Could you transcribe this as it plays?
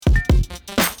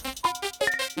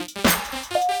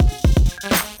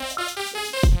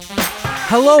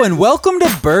Hello and welcome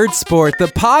to Bird Sport, the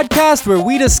podcast where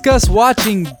we discuss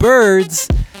watching birds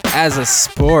as a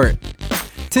sport.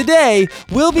 Today,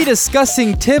 we'll be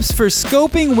discussing tips for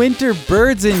scoping winter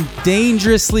birds in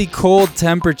dangerously cold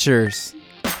temperatures.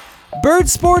 Bird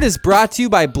Sport is brought to you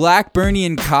by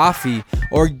Blackburnian Coffee,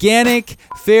 organic,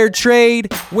 fair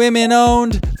trade,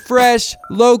 women-owned, fresh,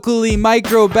 locally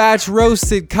micro-batch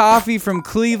roasted coffee from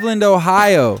Cleveland,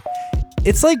 Ohio.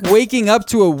 It's like waking up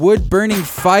to a wood-burning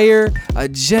fire, a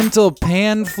gentle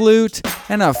pan flute,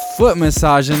 and a foot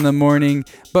massage in the morning,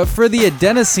 but for the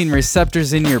adenosine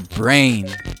receptors in your brain.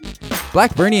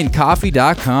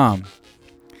 BlackburnianCoffee.com.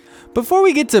 Before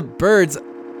we get to birds,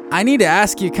 I need to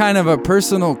ask you kind of a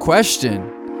personal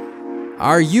question.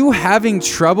 Are you having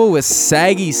trouble with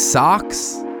saggy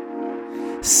socks?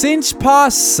 Cinch Paw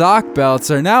sock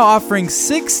belts are now offering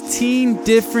 16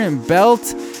 different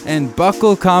belt and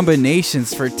buckle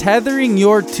combinations for tethering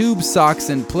your tube socks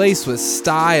in place with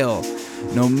style,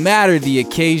 no matter the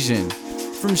occasion.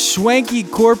 From schwanky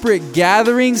corporate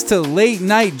gatherings to late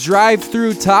night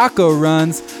drive-through taco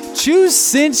runs, choose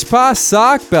Cinch Paw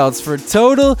sock belts for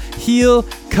total heel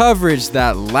coverage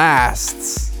that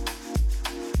lasts.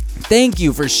 Thank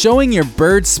you for showing your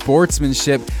bird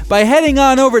sportsmanship by heading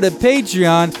on over to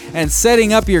Patreon and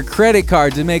setting up your credit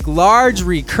card to make large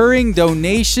recurring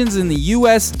donations in the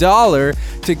US dollar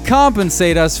to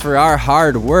compensate us for our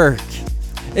hard work.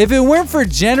 If it weren't for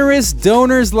generous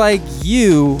donors like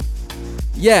you,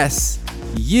 yes,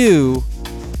 you,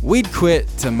 we'd quit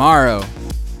tomorrow.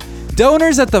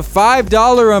 Donors at the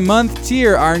 $5 a month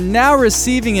tier are now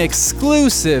receiving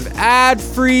exclusive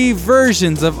ad-free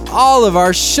versions of all of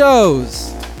our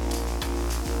shows.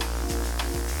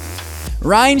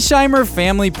 Reinsheimer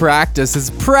Family Practice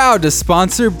is proud to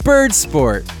sponsor Bird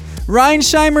Sport.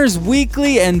 Reinsheimer's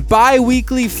weekly and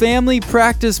bi-weekly family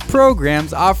practice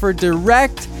programs offer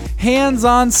direct,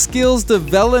 hands-on skills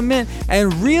development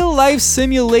and real-life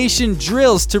simulation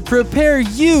drills to prepare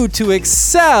you to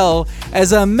excel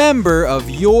as a member of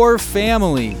your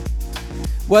family.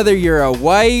 Whether you're a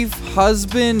wife,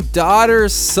 husband, daughter,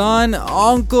 son,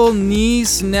 uncle,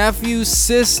 niece, nephew,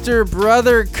 sister,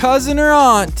 brother, cousin, or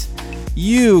aunt,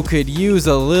 you could use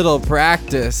a little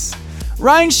practice.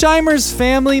 Reinsheimer's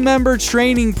Family Member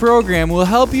Training Program will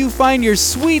help you find your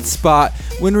sweet spot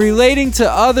when relating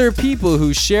to other people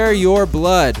who share your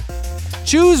blood.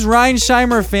 Choose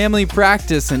Reinsheimer Family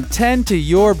Practice and tend to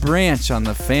your branch on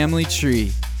the family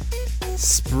tree.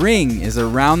 Spring is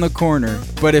around the corner,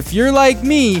 but if you're like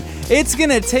me, it's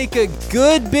gonna take a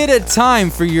good bit of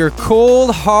time for your cold,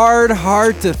 hard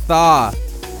heart to thaw.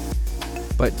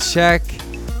 But check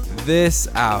this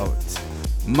out.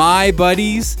 My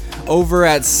buddies over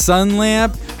at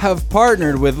Sunlamp have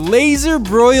partnered with Laser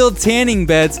Broiled Tanning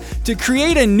Beds to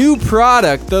create a new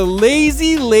product, the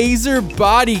Lazy Laser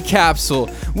Body Capsule,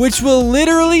 which will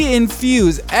literally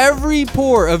infuse every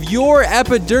pore of your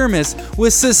epidermis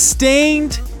with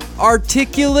sustained,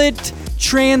 articulate,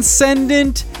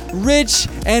 transcendent, rich,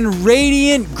 and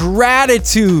radiant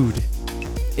gratitude.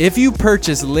 If you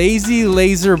purchase Lazy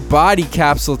Laser Body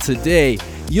Capsule today,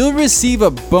 you'll receive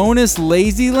a bonus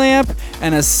lazy lamp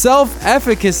and a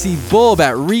self-efficacy bulb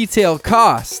at retail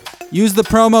cost. Use the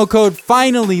promo code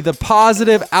FINALLY, the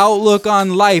positive outlook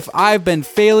on life I've been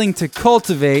failing to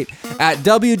cultivate at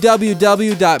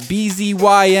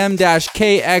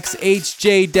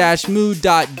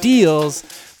www.bzym-kxhj-mood.deals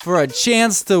for a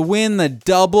chance to win the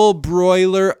double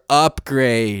broiler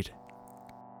upgrade.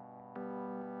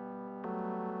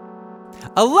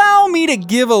 Allow me to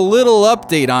give a little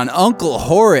update on Uncle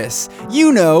Horace.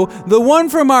 You know, the one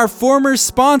from our former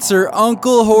sponsor,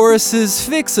 Uncle Horace's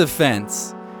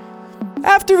Fix-A-Fence.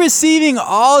 After receiving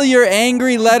all your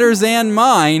angry letters and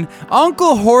mine,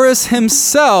 Uncle Horace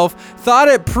himself thought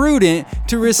it prudent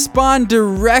to respond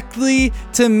directly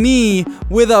to me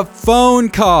with a phone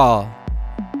call.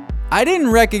 I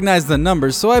didn't recognize the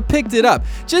number, so I picked it up,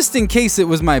 just in case it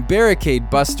was my barricade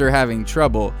buster having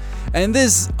trouble. And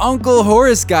this Uncle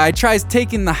Horace guy tries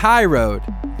taking the high road.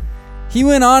 He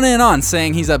went on and on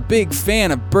saying he's a big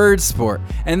fan of Bird Sport,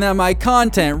 and that my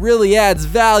content really adds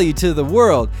value to the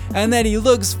world, and that he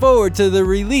looks forward to the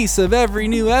release of every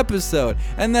new episode,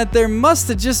 and that there must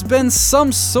have just been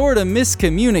some sort of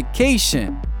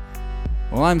miscommunication.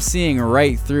 Well, I'm seeing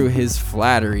right through his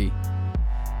flattery.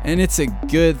 And it's a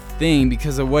good thing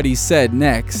because of what he said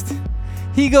next.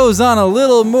 He goes on a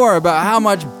little more about how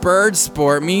much bird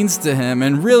sport means to him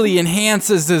and really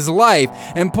enhances his life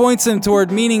and points him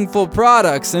toward meaningful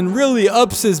products and really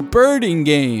ups his birding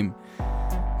game.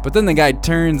 But then the guy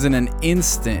turns in an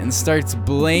instant and starts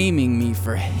blaming me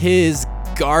for his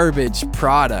garbage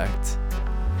product.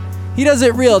 He does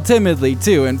it real timidly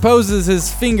too and poses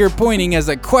his finger pointing as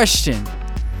a question.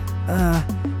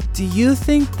 Do you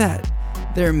think that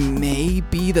there may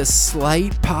be the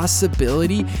slight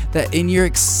possibility that in your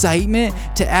excitement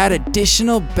to add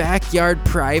additional backyard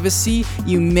privacy,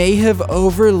 you may have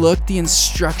overlooked the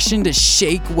instruction to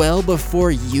shake well before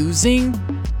using?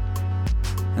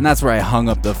 And that's where I hung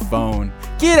up the phone.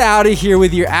 Get out of here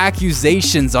with your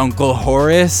accusations, Uncle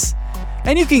Horace.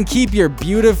 And you can keep your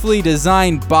beautifully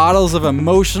designed bottles of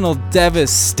emotional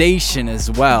devastation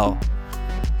as well.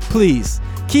 Please,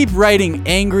 keep writing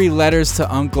angry letters to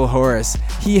Uncle Horace.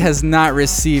 He has not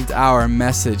received our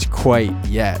message quite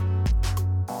yet.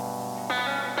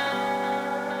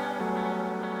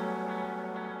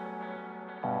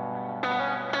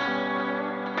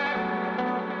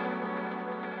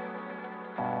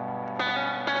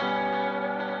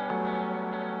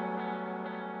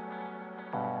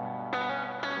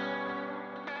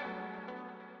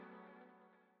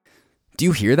 Do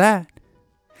you hear that?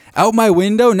 Out my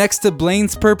window next to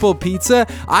Blaine's Purple Pizza,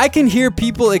 I can hear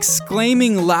people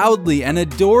exclaiming loudly and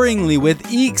adoringly with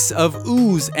eeks of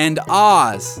oohs and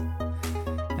ahs.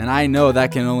 And I know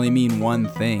that can only mean one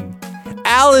thing.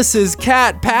 Alice's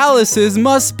Cat Palaces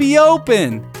must be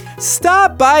open.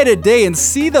 Stop by today and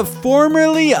see the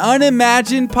formerly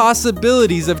unimagined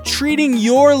possibilities of treating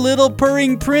your little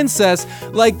purring princess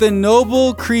like the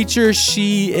noble creature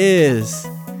she is.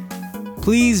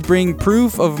 Please bring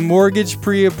proof of mortgage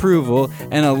pre-approval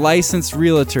and a licensed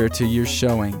realtor to your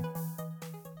showing.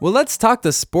 Well, let's talk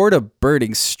the sport of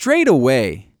birding straight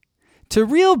away. To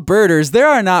real birders, there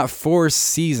are not 4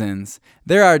 seasons.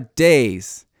 There are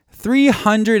days.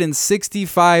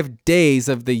 365 days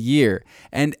of the year,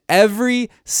 and every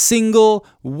single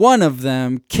one of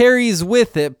them carries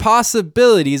with it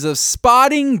possibilities of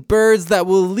spotting birds that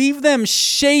will leave them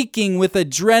shaking with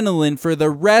adrenaline for the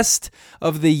rest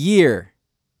of the year.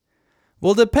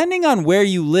 Well, depending on where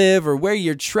you live or where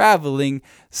you're traveling,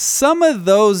 some of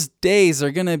those days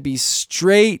are going to be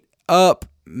straight up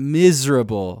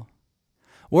miserable.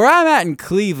 Where I'm at in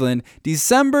Cleveland,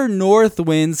 December north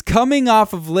winds coming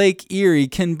off of Lake Erie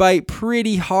can bite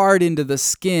pretty hard into the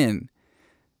skin,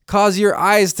 cause your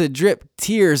eyes to drip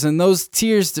tears and those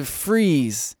tears to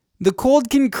freeze. The cold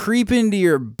can creep into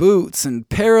your boots and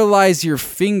paralyze your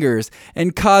fingers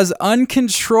and cause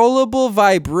uncontrollable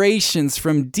vibrations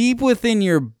from deep within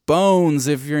your bones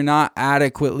if you're not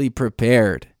adequately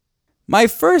prepared. My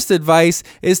first advice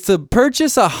is to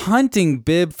purchase a hunting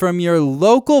bib from your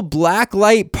local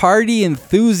blacklight party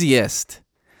enthusiast.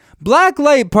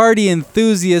 Blacklight party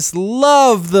enthusiasts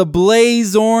love the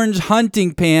blaze orange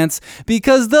hunting pants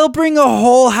because they'll bring a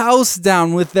whole house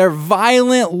down with their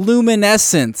violent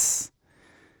luminescence.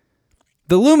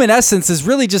 The luminescence is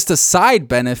really just a side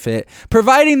benefit,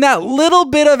 providing that little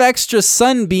bit of extra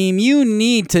sunbeam you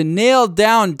need to nail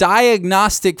down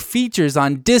diagnostic features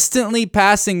on distantly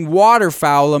passing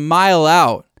waterfowl a mile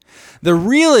out. The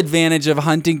real advantage of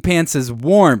hunting pants is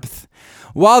warmth.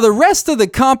 While the rest of the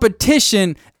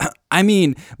competition,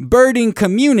 birding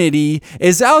community,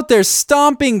 is out there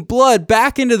stomping blood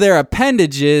back into their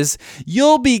appendages,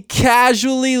 you'll be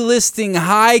casually listing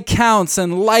high counts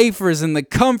and lifers in the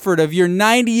comfort of your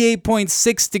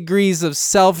 98.6 degrees of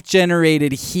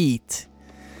self-generated heat.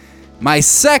 My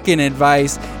second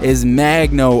advice is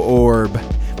Magno Orb.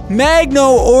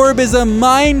 Magno Orb is a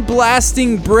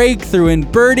mind-blasting breakthrough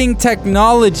in birding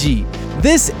technology.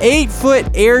 This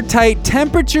 8-foot airtight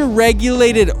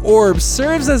temperature-regulated orb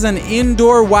serves as an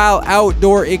indoor while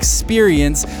outdoor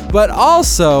experience, but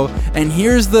also, and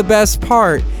here's the best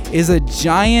part, is a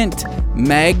giant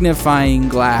magnifying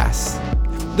glass.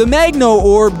 The Magno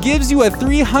Orb gives you a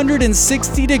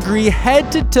 360-degree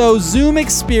head-to-toe zoom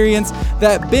experience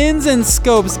that bins and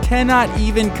scopes cannot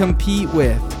even compete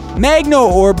with. Magno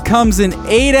Orb comes in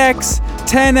 8x,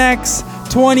 10x,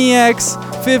 20x,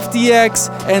 50x,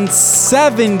 and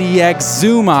 70x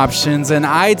zoom options, and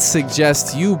I'd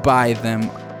suggest you buy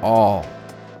them all.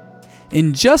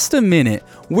 In just a minute,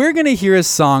 we're going to hear a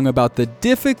song about the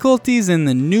difficulties and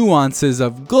the nuances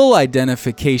of gull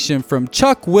identification from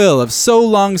Chuck Will of So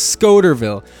Long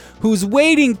Scoterville, who's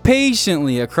waiting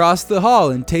patiently across the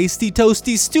hall in Tasty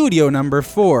Toasty Studio number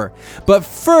 4. But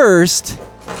first...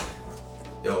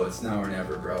 Yo, it's now or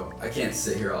never, bro. I can't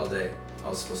sit here all day. I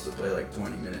was supposed to play like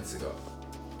 20 minutes ago.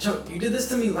 Chuck, you did this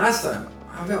to me last time.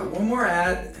 I've got one more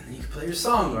ad, and then you can play your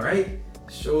song, alright?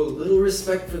 Show a little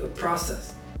respect for the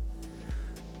process.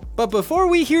 But before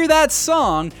we hear that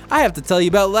song, I have to tell you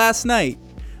about last night.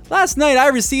 Last night, I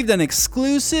received an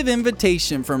exclusive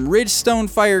invitation from Ridgestone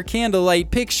Fire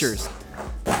Candlelight Pictures.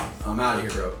 I'm out of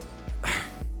here, bro.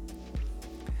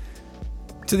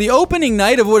 to the opening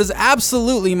night of what is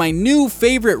absolutely my new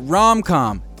favorite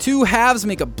rom-com, Two Halves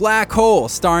Make a Black Hole,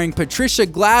 starring Patricia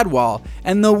Gladwell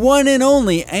and the one and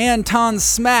only Anton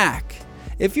Smack.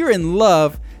 If you're in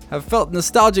love, have felt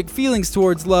nostalgic feelings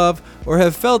towards love, or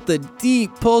have felt the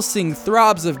deep pulsing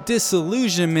throbs of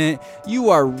disillusionment, you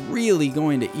are really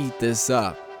going to eat this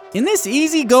up. In this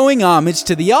easygoing homage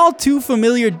to the all too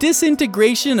familiar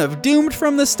disintegration of doomed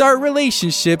from the start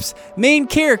relationships, main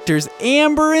characters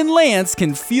Amber and Lance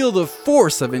can feel the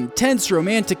force of intense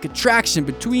romantic attraction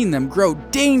between them grow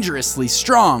dangerously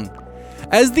strong.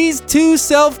 As these two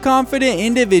self-confident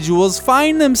individuals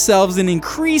find themselves in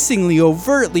increasingly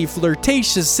overtly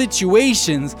flirtatious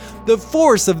situations, the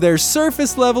force of their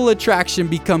surface-level attraction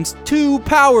becomes too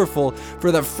powerful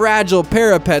for the fragile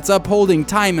parapets upholding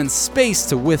time and space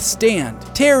to withstand,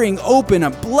 tearing open a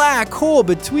black hole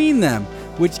between them,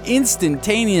 which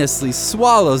instantaneously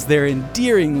swallows their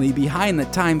endearingly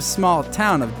behind-the-times small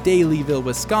town of Dalyville,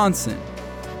 Wisconsin.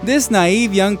 This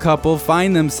naive young couple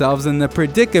find themselves in the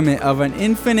predicament of an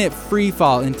infinite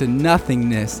freefall into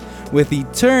nothingness, with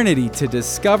eternity to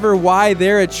discover why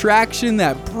their attraction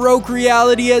that broke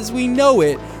reality as we know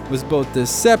it was both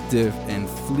deceptive and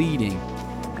fleeting.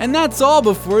 And that's all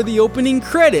before the opening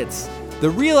credits. The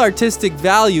real artistic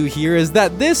value here is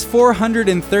that this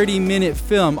 430-minute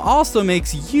film also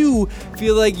makes you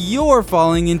feel like you're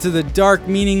falling into the dark,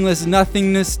 meaningless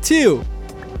nothingness too.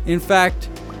 In fact,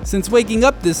 since waking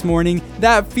up this morning,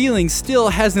 that feeling still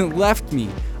hasn't left me.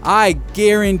 I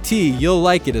guarantee you'll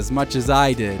like it as much as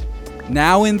I did.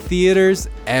 Now in theaters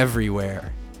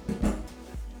everywhere.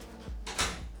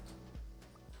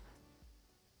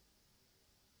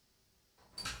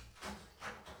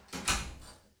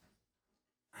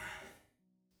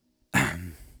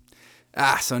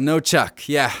 So no Chuck.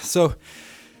 Yeah, so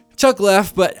Chuck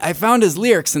left, but I found his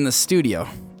lyrics in the studio.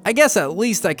 I guess at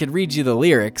least I could read you the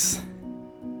lyrics.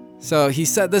 So he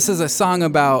said this is a song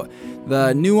about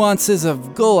the nuances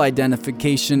of goal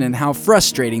identification and how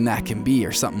frustrating that can be,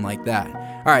 or something like that.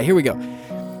 All right, here we go.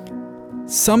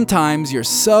 Sometimes you're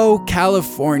so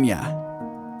California,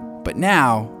 but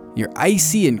now you're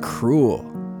icy and cruel.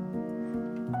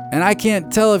 And I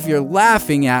can't tell if you're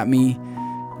laughing at me,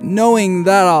 knowing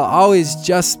that I'll always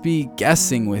just be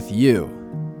guessing with you.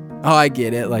 Oh, I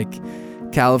get it, like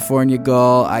California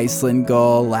goal, Iceland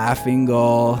goal, laughing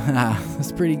goal.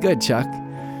 That's pretty good, Chuck.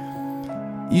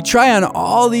 You try on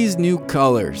all these new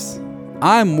colors.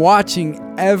 I'm watching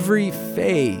every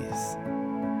phase.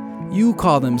 You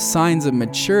call them signs of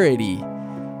maturity,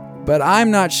 but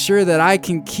I'm not sure that I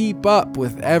can keep up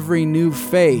with every new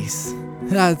face.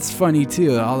 That's funny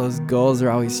too. All those goals are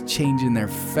always changing their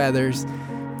feathers.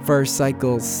 First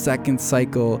cycle, second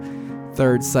cycle,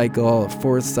 third cycle,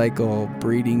 fourth cycle,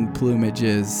 breeding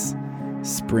plumages,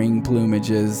 spring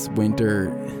plumages, winter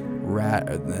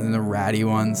and the ratty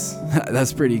ones.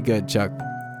 That's pretty good, Chuck.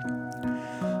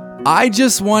 I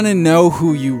just want to know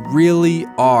who you really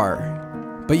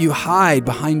are, but you hide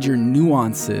behind your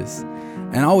nuances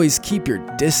and always keep your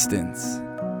distance.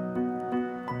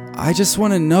 I just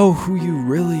want to know who you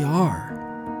really are,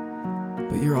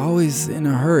 but you're always in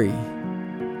a hurry.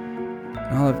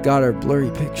 All I've got are blurry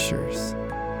pictures.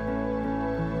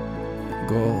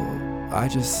 I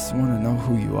just want to know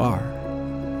who you are.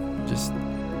 Just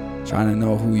trying to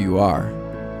know who you are.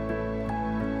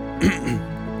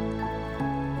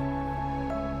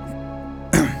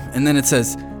 And then it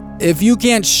says, if you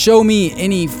can't show me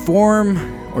any form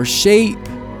or shape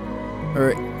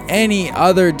or any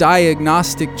other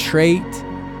diagnostic trait,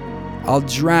 I'll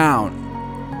drown.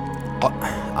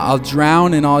 I'll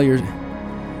drown in all your...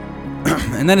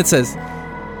 And then it says,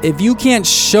 if you can't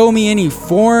show me any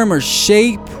form or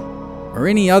shape or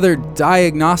any other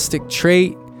diagnostic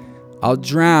trait, I'll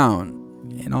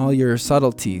drown in all your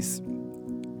subtleties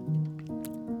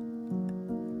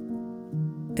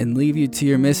and leave you to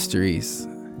your mysteries,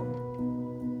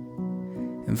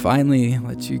 and finally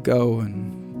let you go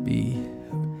and be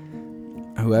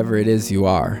whoever it is you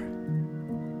are.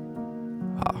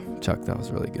 Wow, Chuck, that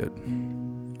was really good.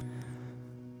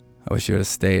 I wish you would have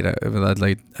stayed.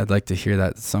 I'd like to hear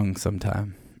that song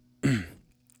sometime.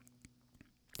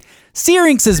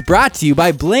 Syrinx is brought to you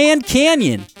by Bland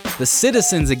Canyon, the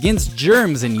Citizens Against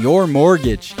Germs in Your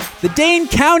Mortgage, the Dane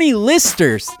County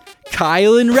Listers,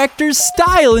 Kyle and Rector's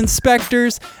Style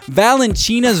Inspectors,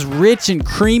 Valenchina's Rich and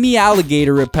Creamy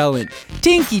Alligator Repellent,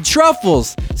 Tinky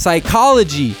Truffles,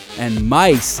 Psychology, and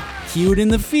Mice, cute in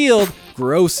the field,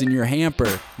 gross in your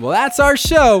hamper. Well, that's our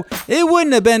show. It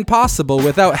wouldn't have been possible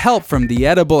without help from The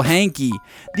Edible Hanky.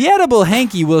 The Edible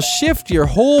Hanky will shift your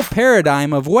whole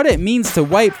paradigm of what it means to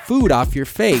wipe food off your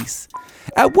face.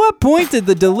 At what point did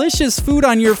the delicious food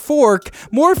on your fork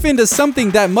morph into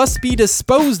something that must be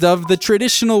disposed of the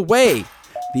traditional way?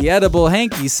 The Edible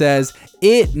Hanky says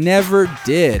it never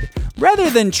did. Rather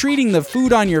than treating the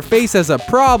food on your face as a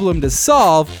problem to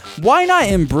solve, why not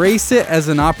embrace it as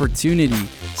an opportunity?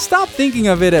 Stop thinking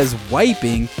of it as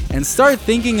wiping and start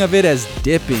thinking of it as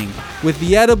dipping. With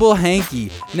the Edible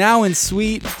Hanky, now in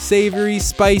sweet, savory,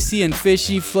 spicy, and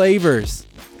fishy flavors.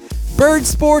 Bird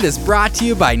Sport is brought to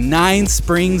you by 9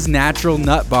 Springs Natural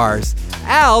Nut Bars,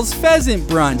 Al's Pheasant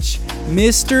Brunch,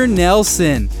 Mr.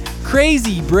 Nelson,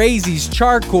 Crazy Brazy's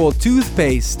Charcoal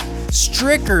Toothpaste,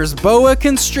 Stricker's Boa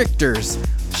Constrictors,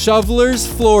 Shoveler's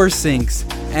Floor Sinks,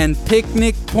 and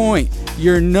Picnic Point,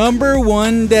 your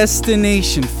 #1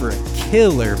 destination for a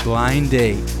killer blind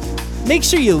date. Make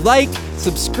sure you like,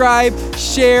 subscribe,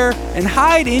 share, and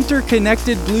hide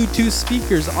interconnected Bluetooth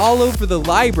speakers all over the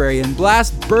library and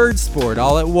blast Bird Sport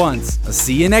all at once. I'll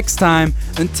see you next time.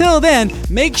 Until then,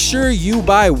 make sure you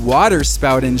buy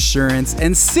waterspout insurance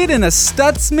and sit in a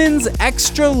Stutzman's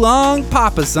extra long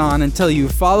papasan until you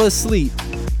fall asleep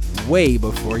way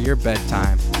before your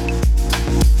bedtime.